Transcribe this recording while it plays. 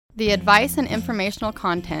The advice and informational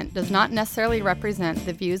content does not necessarily represent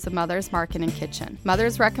the views of Mother's Market and Kitchen.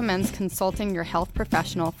 Mother's recommends consulting your health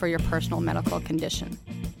professional for your personal medical condition.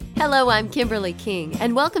 Hello, I'm Kimberly King,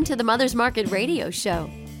 and welcome to the Mother's Market Radio Show,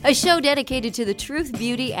 a show dedicated to the truth,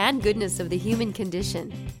 beauty, and goodness of the human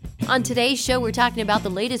condition. On today's show, we're talking about the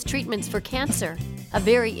latest treatments for cancer, a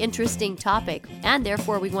very interesting topic, and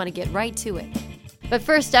therefore we want to get right to it. But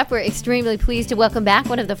first up, we're extremely pleased to welcome back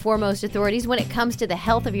one of the foremost authorities when it comes to the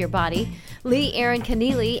health of your body. Lee Erin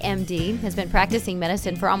Keneally, MD, has been practicing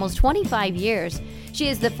medicine for almost 25 years. She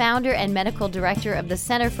is the founder and medical director of the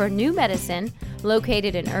Center for New Medicine,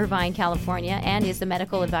 located in Irvine, California, and is the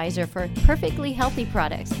medical advisor for Perfectly Healthy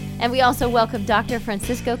Products. And we also welcome Dr.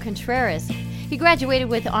 Francisco Contreras. He graduated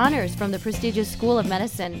with honors from the prestigious School of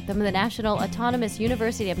Medicine from the National Autonomous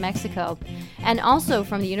University of Mexico and also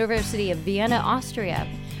from the University of Vienna, Austria,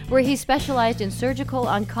 where he specialized in surgical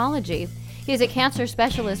oncology. He is a cancer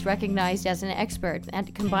specialist recognized as an expert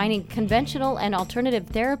at combining conventional and alternative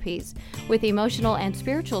therapies with emotional and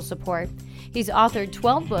spiritual support. He's authored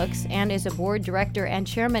 12 books and is a board director and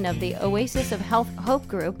chairman of the Oasis of Health Hope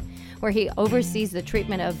Group, where he oversees the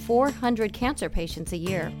treatment of 400 cancer patients a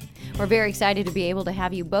year. We're very excited to be able to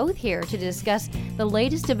have you both here to discuss the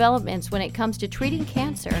latest developments when it comes to treating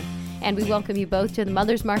cancer, and we welcome you both to the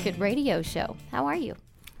Mother's Market Radio Show. How are you?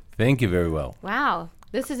 Thank you very well. Wow,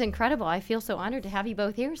 this is incredible. I feel so honored to have you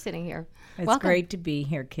both here sitting here. It's Welcome. Great to be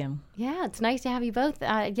here, Kim. Yeah, it's nice to have you both.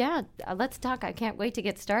 Let's talk. I can't wait to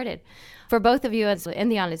get started. For both of you as in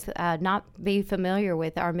the audience not be familiar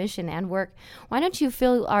with our mission and work, why don't you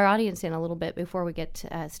fill our audience in a little bit before we get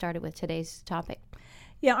started with today's topic?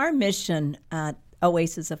 Yeah, our mission at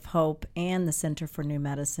Oasis of Hope and the Center for New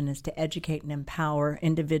Medicine is to educate and empower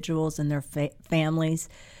individuals and their families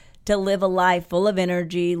to live a life full of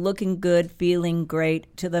energy, looking good, feeling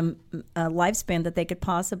great, to the lifespan that they could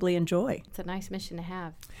possibly enjoy. It's a nice mission to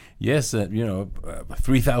have. Yes,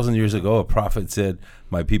 3,000 years ago, a prophet said,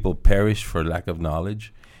 "My people perish for lack of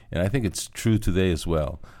knowledge." And I think it's true today as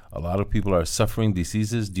well. A lot of people are suffering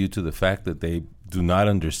diseases due to the fact that they do not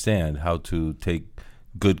understand how to take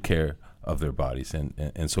good care of their bodies.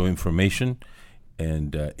 And so information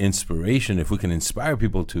and inspiration, if we can inspire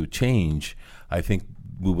people to change, I think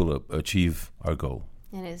we will achieve our goal.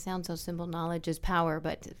 And it sounds so simple. Knowledge is power,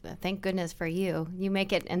 but thank goodness for you. You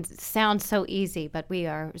make it and sound so easy, but we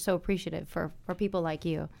are so appreciative for people like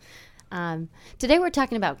you. Today we're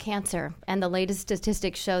talking about cancer, and the latest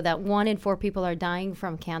statistics show that 1 in 4 people are dying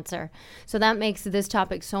from cancer. So that makes this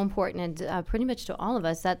topic so important, and pretty much to all of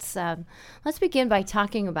us. Let's begin by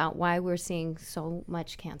talking about why we're seeing so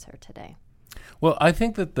much cancer today. Well, I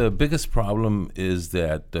think that the biggest problem is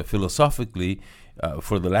that philosophically,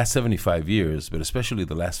 for the last 75 years, but especially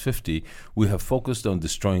the last 50, we have focused on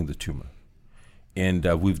destroying the tumor. And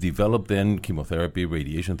we've developed then chemotherapy,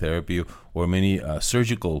 radiation therapy, or many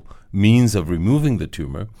surgical means of removing the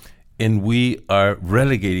tumor, and we are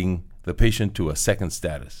relegating the patient to a second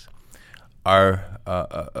status. Our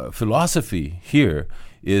philosophy here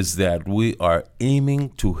is that we are aiming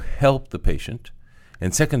to help the patient,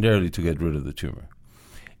 and secondarily to get rid of the tumor.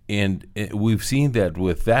 And we've seen that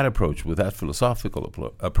with that approach, with that philosophical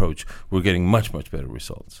approach, we're getting much, much better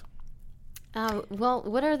results. Well,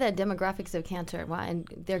 what are the demographics of cancer? And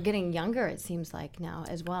they're getting younger, it seems like, now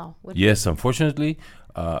as well. Yes, unfortunately,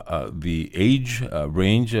 the age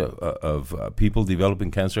range of people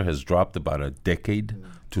developing cancer has dropped about a decade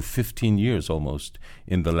to 15 years almost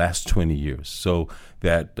in the last 20 years. So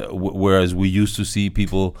that whereas we used to see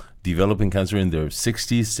people developing cancer in their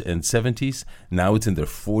 60s and 70s, now it's in their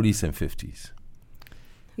 40s and 50s.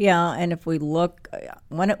 Yeah, and if we look,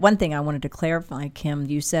 one thing I wanted to clarify, Kim,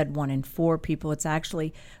 you said 1 in 4 people. It's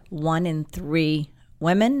actually 1 in 3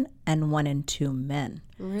 women and 1 in 2 men.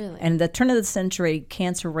 Really? And at the turn of the century,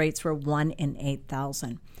 cancer rates were 1 in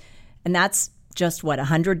 8,000. And that's just,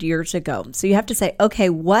 100 years ago. So you have to say, okay,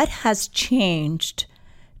 what has changed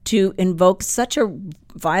to invoke such a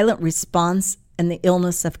violent response in the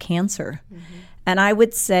illness of cancer? Mm-hmm. And I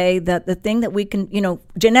would say that the thing that we can,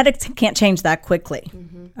 genetics can't change that quickly,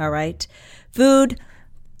 all right? Food,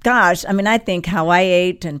 gosh, I think how I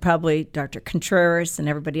ate, and probably Dr. Contreras and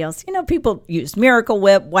everybody else, people use Miracle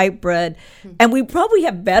Whip, white bread, and we probably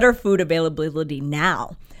have better food availability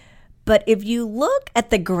now. But if you look at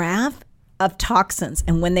the graph of toxins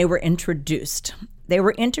and when they were introduced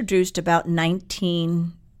about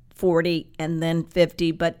 1940 and then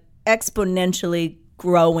 50, but exponentially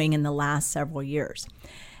growing in the last several years.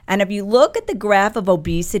 And if you look at the graph of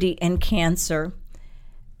obesity and cancer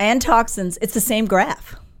and toxins, it's the same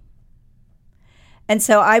graph. And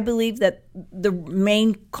so I believe that the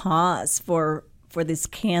main cause for for this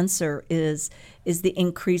cancer is the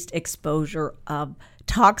increased exposure of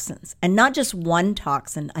toxins, and not just one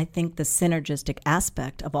toxin. I think the synergistic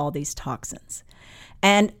aspect of all these toxins.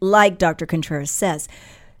 And like Dr. Contreras says,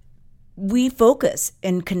 we focus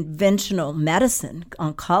in conventional medicine,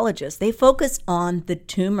 oncologists, they focus on the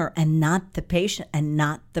tumor and not the patient and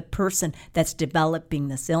not the person that's developing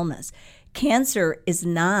this illness. Cancer is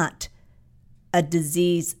not a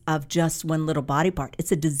disease of just one little body part.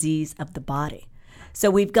 It's a disease of the body. So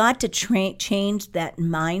we've got to change that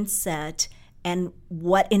mindset and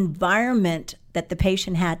what environment that the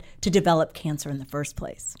patient had to develop cancer in the first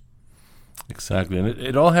place. Exactly. And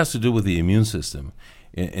it all has to do with the immune system.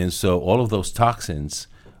 And so all of those toxins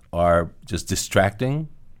are just distracting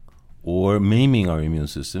or maiming our immune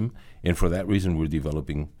system. And for that reason, we're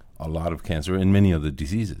developing a lot of cancer and many other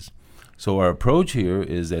diseases. So our approach here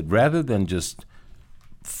is that rather than just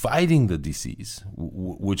fighting the disease,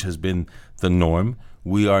 which has been the norm,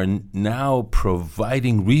 we are now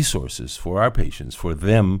providing resources for our patients, for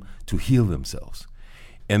them to heal themselves.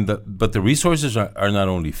 But the resources are not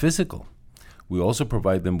only physical. We also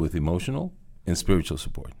provide them with emotional and spiritual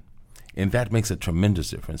support. And that makes a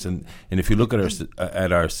tremendous difference. And if you look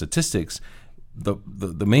at our statistics,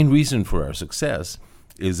 the main reason for our success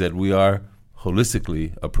is that we are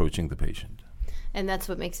holistically approaching the patient. And that's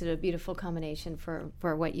what makes it a beautiful combination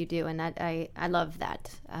for what you do. And that I love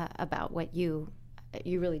that about what you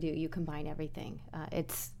really do. You combine everything.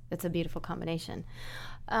 It's a beautiful combination.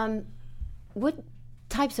 What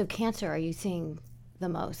types of cancer are you seeing the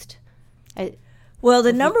most? Well,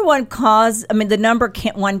 the number one cause, the number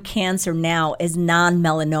one cancer now is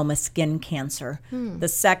non-melanoma skin cancer. The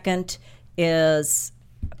second is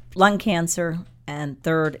lung cancer, and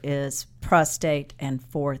third is prostate, and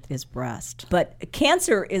fourth is breast. But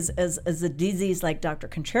cancer is a disease like Dr.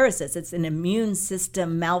 Contreras says. It's an immune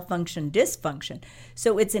system malfunction, dysfunction.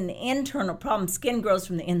 So it's an internal problem. Skin grows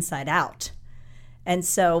from the inside out. And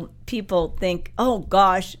so people think, oh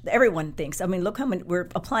gosh, everyone thinks. Look how many we're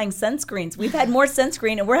applying sunscreens. We've had more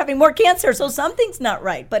sunscreen and we're having more cancer, so something's not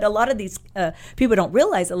right. But a lot of these people don't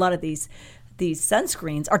realize a lot of these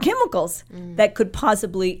sunscreens are chemicals that could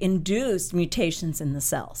possibly induce mutations in the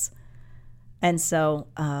cells. And so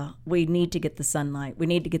we need to get the sunlight. We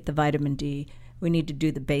need to get the vitamin D. We need to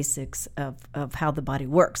do the basics of how the body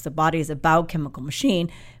works. The body is a biochemical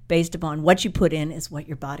machine. Based upon what you put in is what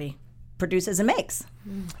your body produces and makes.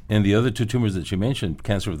 And the other two tumors that you mentioned,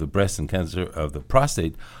 cancer of the breast and cancer of the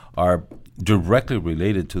prostate, are directly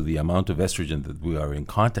related to the amount of estrogen that we are in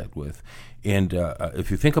contact with. And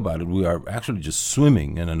if you think about it, we are actually just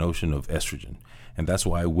swimming in an ocean of estrogen. And that's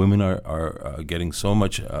why women are getting so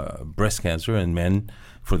much breast cancer, and men,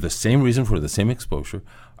 for the same reason, for the same exposure,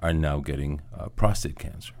 are now getting prostate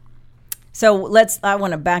cancer. So I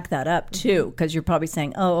want to back that up too, because you're probably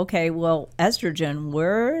saying, oh, okay, well, estrogen,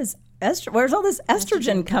 where's all this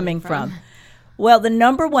estrogen coming from? Well, the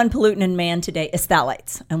number one pollutant in man today is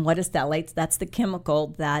phthalates. And what is phthalates? That's the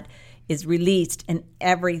chemical that is released in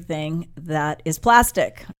everything that is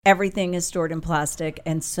plastic. Everything is stored in plastic,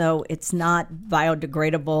 and so it's not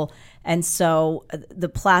biodegradable. And so the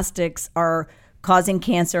plastics are causing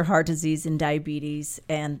cancer, heart disease, and diabetes,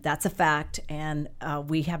 and that's a fact. And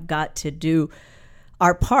we have got to do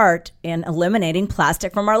our part in eliminating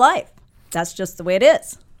plastic from our life. That's just the way it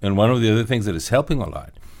is. And one of the other things that is helping a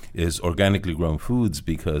lot is organically grown foods,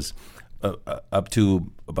 because up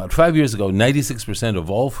to about 5 years ago, 96% of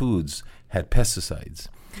all foods had pesticides.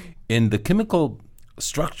 And the chemical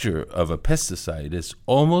structure of a pesticide is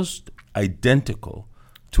almost identical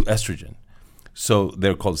to estrogen. So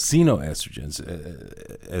they're called xenoestrogens,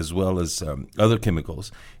 as well as other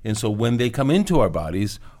chemicals. And so when they come into our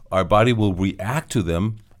body will react to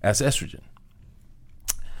them as estrogen.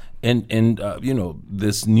 And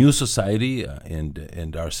this new society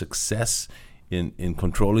and our success in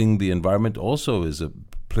controlling the environment also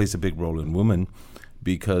plays a big role in women,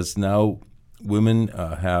 because now women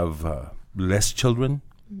have less children.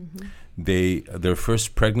 Mm-hmm. Their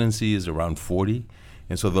first pregnancy is around 40,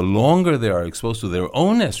 and so the longer they are exposed to their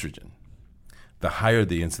own estrogen, the higher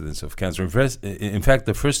the incidence of cancer. In fact,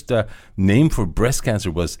 the first name for breast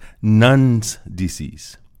cancer was Nun's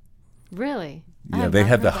disease. Really? Yeah, they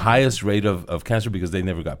had the highest rate of cancer because they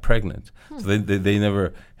never got pregnant. So they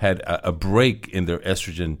never had a break in their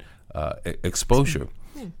estrogen exposure.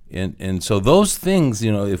 And so those things,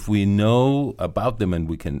 if we know about them and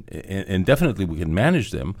we can, and definitely we can manage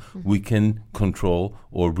them, we can control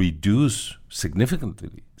or reduce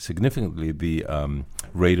significantly the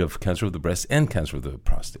rate of cancer of the breast and cancer of the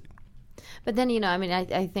prostate. But then,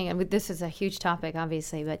 I think this is a huge topic,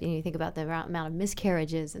 obviously, but you think about the amount of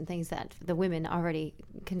miscarriages and things that the women already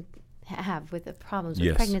can have with the problems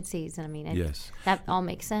with pregnancies. And that all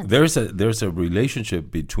makes sense. There's a relationship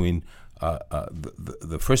between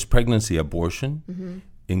the first pregnancy abortion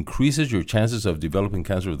increases your chances of developing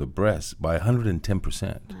cancer of the breast by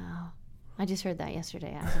 110%. Wow. I just heard that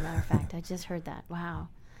yesterday, as a matter of fact. I just heard that. Wow.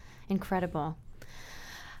 Incredible.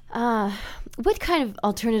 What kind of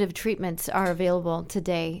alternative treatments are available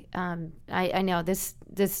today? I know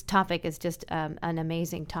this topic is just an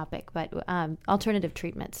amazing topic, but alternative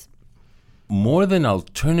treatments. More than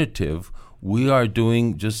alternative, we are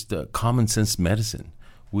doing just common sense medicine.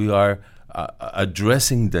 We are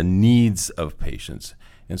addressing the needs of patients.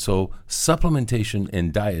 And so supplementation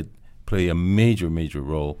and diet play a major, major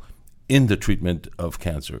role in the treatment of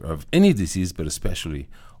cancer, of any disease, but especially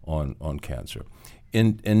on cancer.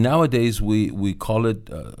 And nowadays we call it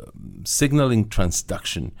signaling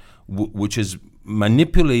transduction, which is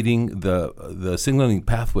manipulating the signaling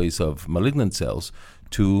pathways of malignant cells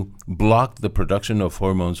to block the production of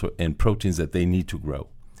hormones and proteins that they need to grow.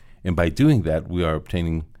 And by doing that, we are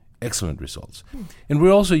obtaining excellent results. And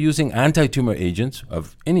we're also using anti-tumor agents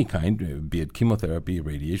of any kind, be it chemotherapy,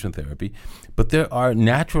 radiation therapy, but there are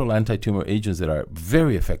natural anti-tumor agents that are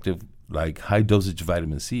very effective, like high-dosage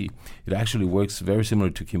vitamin C. It actually works very similar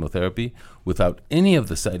to chemotherapy without any of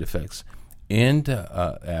the side effects and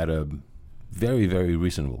at a very, very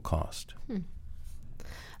reasonable cost.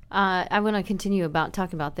 I want to continue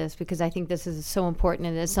talking about this because I think this is so important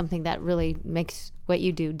and it's something that really makes what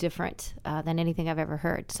you do different than anything I've ever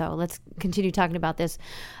heard. So let's continue talking about this.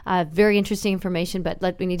 Very interesting information,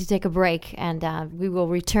 but we need to take a break, and we will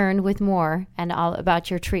return with more and all about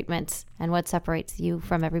your treatments and what separates you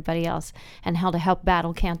from everybody else and how to help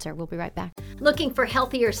battle cancer. We'll be right back. Looking for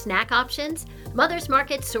healthier snack options? Mother's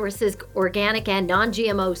Market sources organic and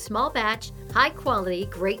non-GMO small batch, high quality,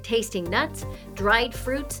 great tasting nuts, dried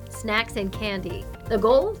fruits, snacks, and candy. The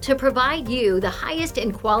goal? To provide you the highest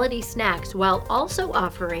in quality snacks while also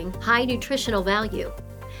offering high nutritional value.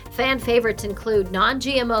 Fan favorites include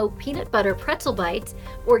non-GMO peanut butter pretzel bites,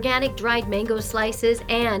 organic dried mango slices,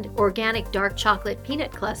 and organic dark chocolate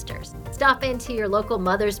peanut clusters. Stop into your local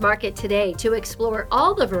Mother's Market today to explore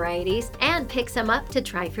all the varieties and pick some up to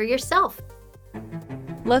try for yourself.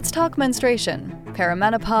 Let's talk menstruation,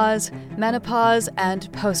 perimenopause, menopause,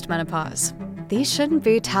 and postmenopause. These shouldn't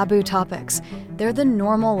be taboo topics. They're the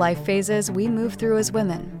normal life phases we move through as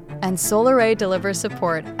women. And Solaray delivers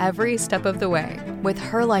support every step of the way with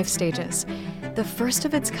her life stages. The first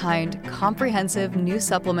of its kind, comprehensive new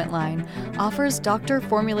supplement line offers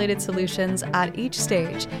doctor-formulated solutions at each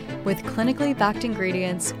stage with clinically backed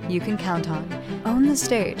ingredients you can count on. Own the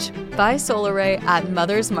stage. Buy Solaray at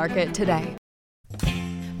Mother's Market today.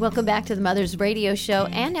 Welcome back to the Mother's Radio Show.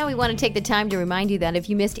 And now we want to take the time to remind you that if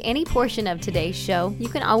you missed any portion of today's show, you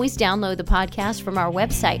can always download the podcast from our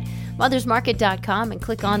website, mothersmarket.com, and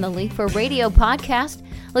click on the link for radio podcast.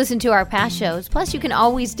 Listen to our past shows. Plus, you can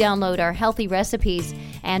always download our healthy recipes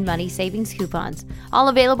and money savings coupons, all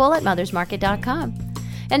available at mothersmarket.com.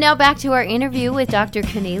 And now back to our interview with Dr.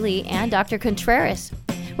 Connealy and Dr. Contreras.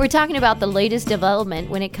 We're talking about the latest development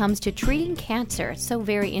when it comes to treating cancer. It's so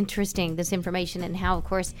very interesting, this information, and how, of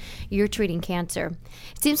course, you're treating cancer.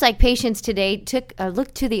 It seems like patients today took a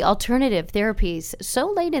look to the alternative therapies so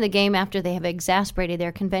late in the game after they have exacerbated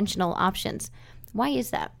their conventional options. Why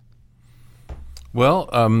is that? Well,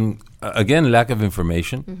 again, lack of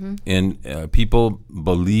information. And people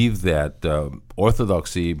believe that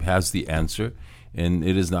orthodoxy has the answer. And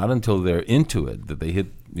it is not until they're into it that they hit,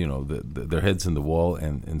 their heads in the wall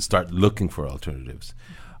and start looking for alternatives.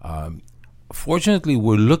 Fortunately,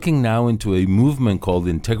 we're looking now into a movement called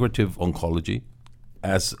integrative oncology,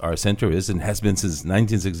 as our center is and has been since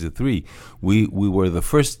 1963. We were the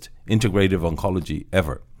first integrative oncology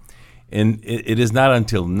ever. And it is not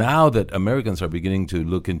until now that Americans are beginning to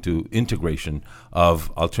look into integration of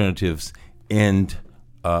alternatives and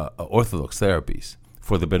orthodox therapies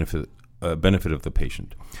for the benefit of the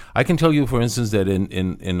patient. I can tell you, for instance, that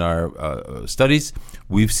in our studies,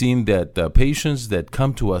 we've seen that patients that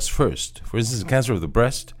come to us first, for instance, cancer of the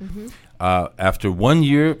breast, after 1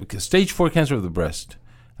 year, stage 4 cancer of the breast,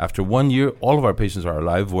 after 1 year, all of our patients are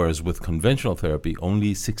alive, whereas with conventional therapy,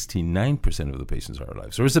 only 69% of the patients are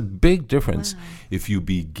alive. So there's a big difference if you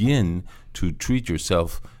begin to treat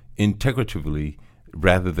yourself integratively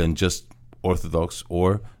rather than just orthodox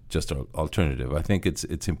or just alternative. I think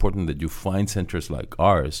it's important that you find centers like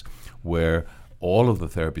ours where all of the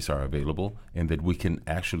therapies are available and that we can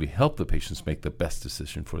actually help the patients make the best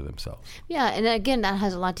decision for themselves. Yeah, and again, that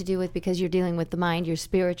has a lot to do with because you're dealing with the mind, you're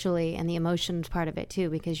spiritually and the emotions part of it too,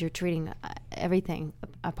 because you're treating everything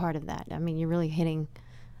a part of that. I mean, you're really hitting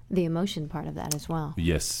the emotion part of that as well.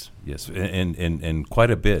 Yes, and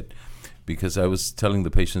quite a bit. Because I was telling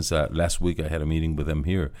the patients last week, I had a meeting with them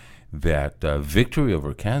here, that victory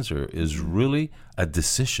over cancer is really a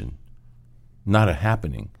decision, not a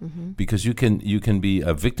happening. Because you can be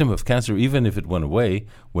a victim of cancer even if it went away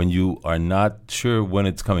when you are not sure when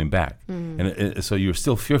it's coming back. And so you're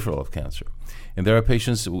still fearful of cancer. And there are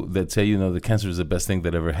patients that say, the cancer is the best thing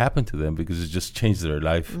that ever happened to them because it just changed their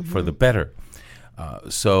life for the better.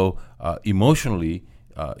 So emotionally,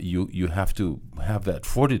 you have to have that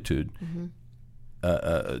fortitude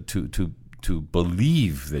to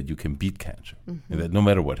believe that you can beat cancer and that no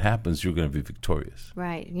matter what happens, you're going to be victorious.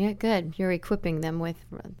 Right. Yeah, good. You're equipping them with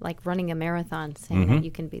like running a marathon, saying that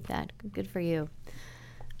you can beat that. Good for you.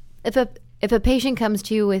 If a patient comes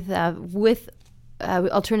to you with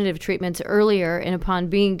alternative treatments earlier and upon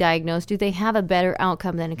being diagnosed, do they have a better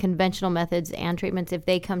outcome than conventional methods and treatments if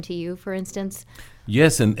they come to you, for instance?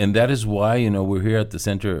 Yes, and that is why we're here at the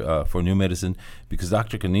Center for New Medicine, because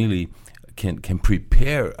Dr. Connealy can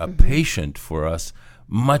prepare a patient for us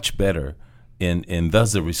much better, and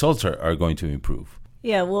thus the results are going to improve.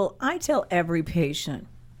 Yeah, well, I tell every patient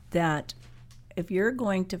that if you're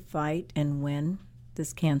going to fight and win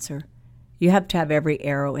this cancer, you have to have every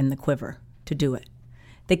arrow in the quiver to do it.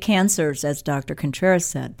 The cancers, as Dr. Contreras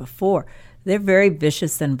said before, they're very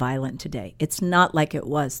vicious and violent today. It's not like it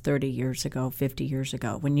was 30 years ago, 50 years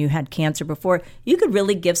ago. When you had cancer before, you could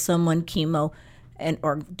really give someone chemo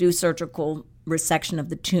or do surgical resection of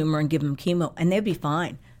the tumor and give them chemo, and they'd be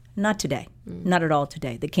fine. Not today. Not at all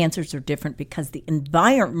today. The cancers are different because the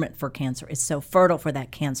environment for cancer is so fertile for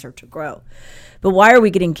that cancer to grow. But why are we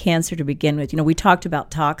getting cancer to begin with? We talked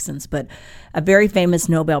about toxins, but a very famous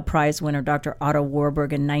Nobel Prize winner, Dr. Otto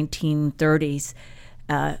Warburg, in 1930s,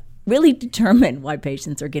 really determined why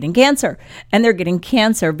patients are getting cancer. And they're getting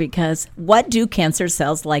cancer because what do cancer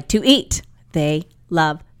cells like to eat? They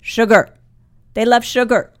love sugar. They love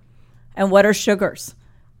sugar. And what are sugars?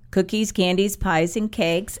 Cookies, candies, pies, and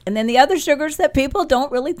cakes. And then the other sugars that people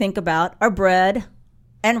don't really think about are bread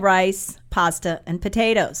and rice, pasta, and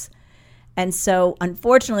potatoes. And so,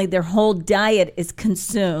 unfortunately, their whole diet is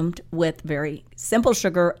consumed with very simple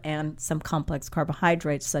sugar and some complex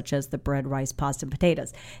carbohydrates, such as the bread, rice, pasta, and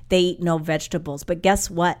potatoes. They eat no vegetables. But guess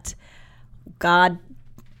what? God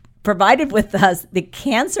provided with us the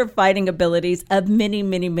cancer-fighting abilities of many,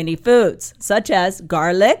 many, many foods, such as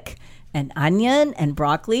garlic, and onion and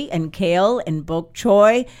broccoli and kale and bok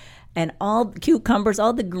choy and all cucumbers,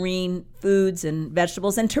 all the green foods and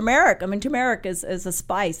vegetables, and turmeric. I mean, turmeric is a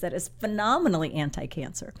spice that is phenomenally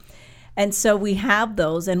anti-cancer. And so we have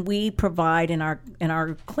those, and we provide in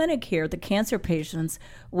our clinic here the cancer patients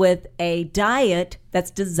with a diet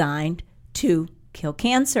that's designed to kill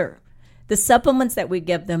cancer. The supplements that we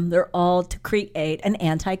give them, they're all to create an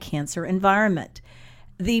anti-cancer environment.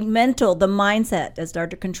 The mental, the mindset, as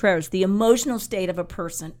Dr. Contreras, the emotional state of a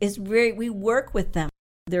person is we work with them.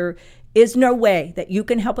 There is no way that you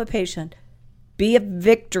can help a patient be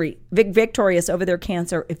victorious over their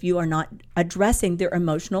cancer if you are not addressing their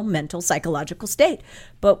emotional, mental, psychological state.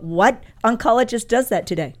 But what oncologist does that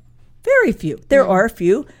today? Very few. There are a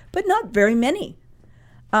few, but not very many.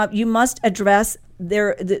 You must address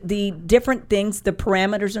the different things, the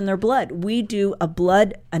parameters in their blood. We do a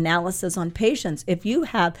blood analysis on patients. If you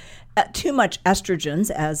have too much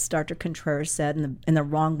estrogens, as Dr. Contreras said, in the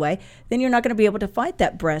wrong way, then you're not going to be able to fight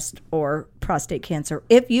that breast or prostate cancer.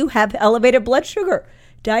 If you have elevated blood sugar,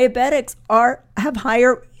 diabetics have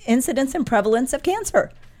higher incidence and prevalence of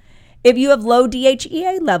cancer. If you have low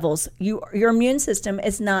DHEA levels, your immune system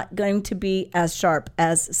is not going to be as sharp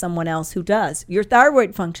as someone else who does. Your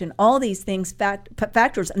thyroid function, all these things,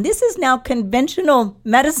 factors. And this is now conventional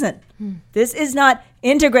medicine. This is not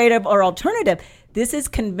integrative or alternative. This is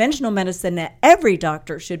conventional medicine that every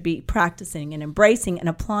doctor should be practicing and embracing and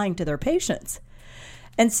applying to their patients.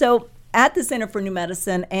 And so at the Center for New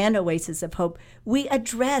Medicine and Oasis of Hope, we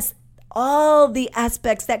address all the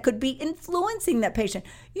aspects that could be influencing that patient.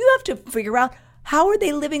 You have to figure out, how are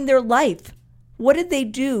they living their life? What did they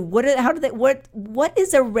do? What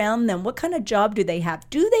is around them? What kind of job do they have?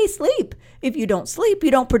 Do they sleep? If you don't sleep,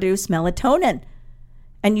 you don't produce melatonin.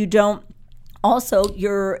 And you don't, also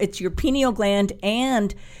it's your pineal gland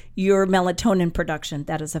and your melatonin production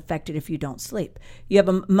that is affected if you don't sleep. You have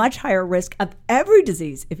a much higher risk of every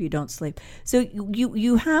disease if you don't sleep. So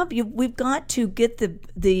we've got to get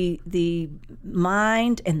the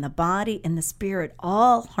mind and the body and the spirit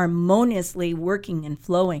all harmoniously working and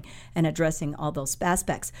flowing and addressing all those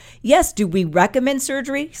aspects. Yes, do we recommend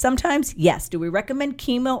surgery sometimes? Yes. Do we recommend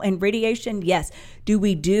chemo and radiation? Yes. Do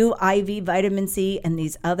we do IV vitamin C and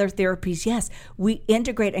these other therapies? Yes. We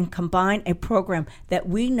integrate and combine a program that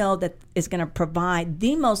we know that is going to provide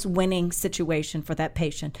the most winning situation for that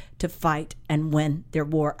patient to fight and win their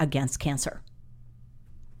war against cancer.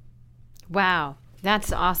 Wow.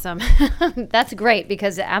 That's awesome. That's great,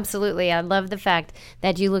 because absolutely, I love the fact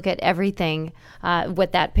that you look at everything,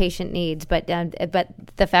 what that patient needs, but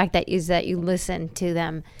the fact that you listen to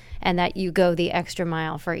them and that you go the extra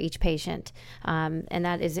mile for each patient, and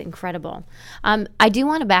that is incredible. I do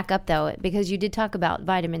want to back up though, because you did talk about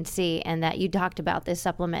vitamin C and that you talked about the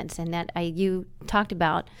supplements, and that you talked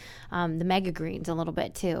about the mega greens a little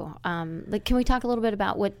bit too. Can we talk a little bit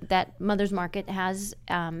about what that Mother's Market has?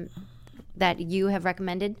 That you have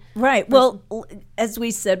recommended? Right. Well, as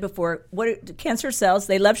we said before, cancer cells,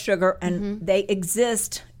 they love sugar, and they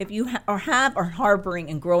exist if you are harboring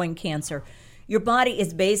and growing cancer. Your body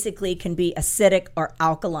is basically can be acidic or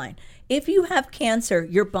alkaline. If you have cancer,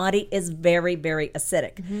 your body is very, very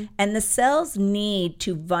acidic. And the cells need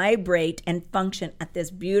to vibrate and function at this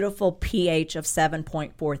beautiful pH of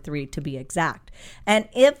 7.43 to be exact. And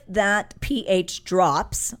if that pH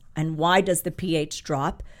drops, and why does the pH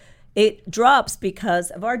drop? It drops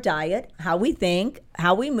because of our diet, how we think,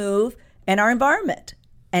 how we move, and our environment.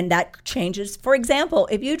 And that changes. For example,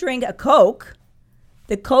 if you drink a Coke,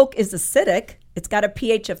 the Coke is acidic. It's got a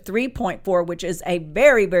pH of 3.4, which is a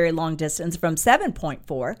very, very long distance from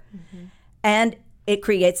 7.4. And it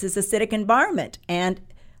creates this acidic environment. And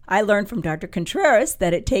I learned from Dr. Contreras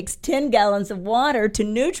that it takes 10 gallons of water to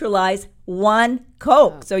neutralize one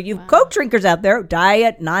Coke. So you Coke drinkers out there,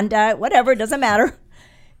 diet, non-diet, whatever, it doesn't matter.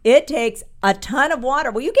 It takes a ton of water.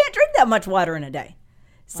 Well, you can't drink that much water in a day.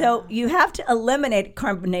 So you have to eliminate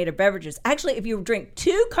carbonated beverages. Actually, if you drink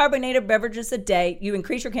 2 carbonated beverages a day, you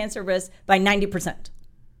increase your cancer risk by 90%.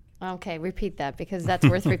 Okay, repeat that, because that's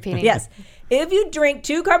worth repeating. Yes. If you drink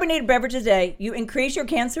 2 carbonated beverages a day, you increase your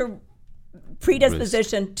cancer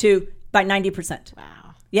predisposition by 90%.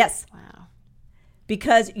 Wow. Yes. Wow.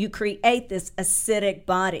 Because you create this acidic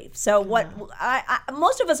body. So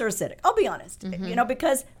most of us are acidic, I'll be honest,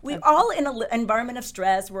 because we're all in an environment of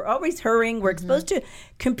stress. We're always hurrying. We're exposed to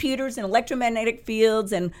computers and electromagnetic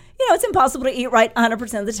fields, and, it's impossible to eat right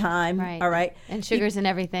 100% of the time. Right. All right. And sugars and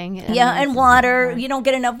everything. And water. You don't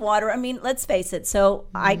get enough water. I mean, let's face it. So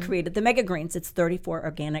I created the Mega Greens. It's 34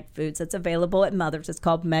 organic foods. It's available at Mother's. It's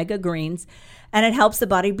called Mega Greens. And it helps the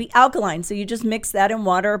body be alkaline. So you just mix that in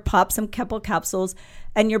water, pop some couple capsules,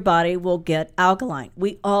 and your body will get alkaline.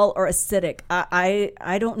 We all are acidic.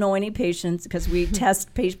 I don't know any patients, because we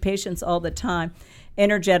test patients all the time,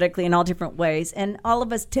 energetically in all different ways, and all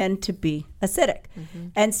of us tend to be acidic.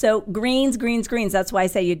 And so greens, that's why I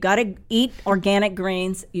say you got to eat organic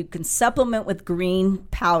greens. You can supplement with green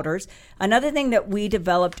powders. Another thing that we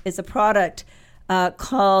developed is a product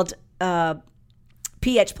called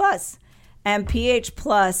pH Plus. And pH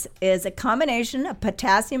Plus is a combination of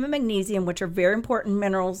potassium and magnesium, which are very important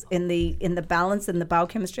minerals in the balance and the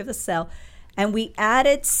biochemistry of the cell. And we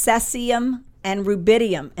added cesium and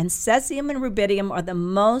rubidium. And cesium and rubidium are the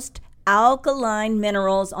most alkaline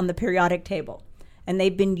minerals on the periodic table. And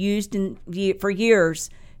they've been used for years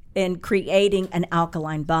in creating an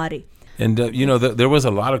alkaline body. And, there was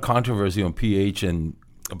a lot of controversy on pH. And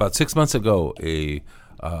about 6 months ago, a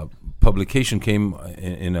publication came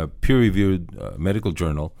in a peer-reviewed medical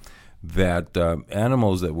journal that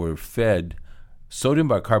animals that were fed sodium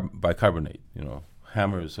bicarbonate,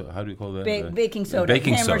 hammers, how do you call that? Baking soda.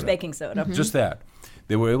 Hammers baking soda. Just that.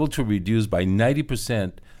 They were able to reduce by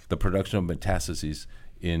 90% the production of metastases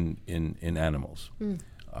in animals.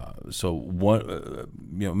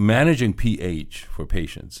 Managing pH for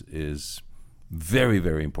patients is very,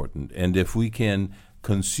 very important. And if we can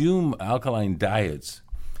consume alkaline diets,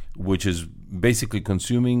 which is basically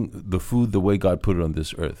consuming the food the way God put it on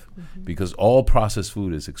this earth, because all processed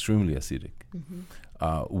food is extremely acidic,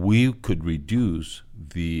 we could reduce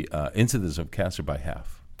the incidence of cancer by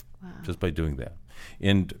half just by doing that.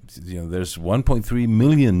 And there's 1.3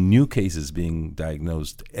 million new cases being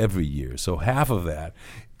diagnosed every year, so half of that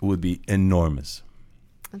would be enormous.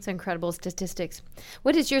 That's incredible statistics.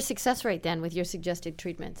 What is your success rate then with your suggested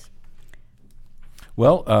treatments?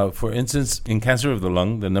 Well, for instance, in cancer of the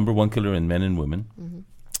lung, the number 1 killer in men and women,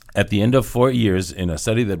 at the end of 4 years in a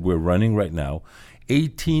study that we're running right now,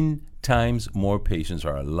 18 times more patients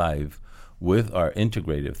are alive with our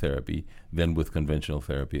integrative therapy than with conventional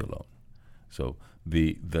therapy alone. So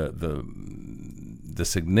the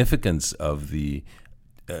significance of the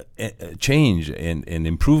change and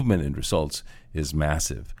improvement in results is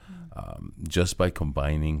massive, just by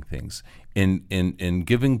combining things and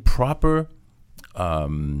giving proper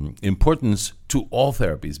importance to all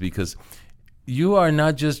therapies, because you are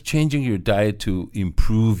not just changing your diet to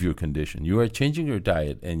improve your condition. You are changing your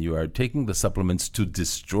diet and you are taking the supplements to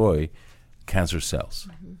destroy cancer cells.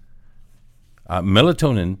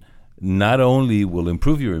 Melatonin not only will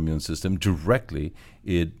improve your immune system directly,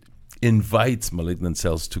 it invites malignant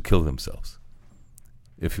cells to kill themselves.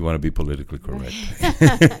 If you want to be politically correct.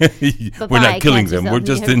 We're not killing them. We're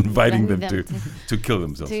just inviting them to kill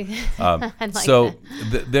themselves.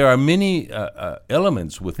 There are many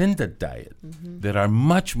elements within the diet that are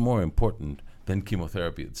much more important than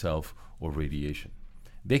chemotherapy itself or radiation.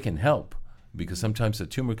 They can help, because sometimes the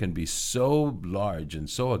tumor can be so large and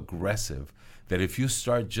so aggressive that if you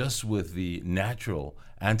start just with the natural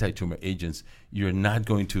anti-tumor agents, you're not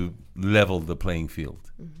going to level the playing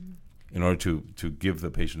field in order to give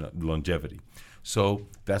the patient longevity. So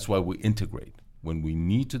that's why we integrate. When we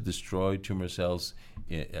need to destroy tumor cells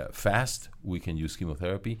fast, we can use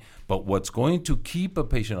chemotherapy. But what's going to keep a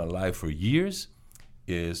patient alive for years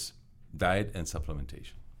is diet and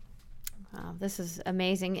supplementation. Wow, this is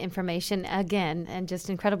amazing information again, and just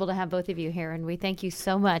incredible to have both of you here. And we thank you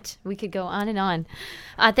so much. We could go on and on.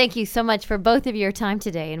 Thank you so much for both of your time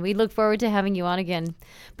today, and we look forward to having you on again.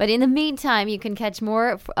 But in the meantime, you can catch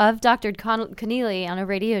more of Dr. Connealy on a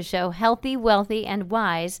radio show, Healthy, Wealthy, and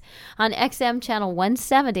Wise, on XM Channel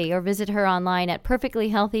 170, or visit her online at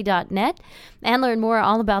perfectlyhealthy.net and learn more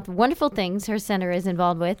all about the wonderful things her center is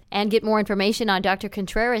involved with, and get more information on Dr.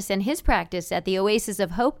 Contreras and his practice at the Oasis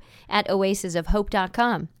of Hope at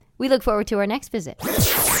oasisofhope.com. We look forward to our next visit.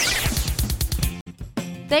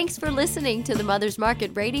 Thanks for listening to the Mother's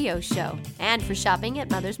Market radio show and for shopping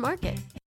at Mother's Market.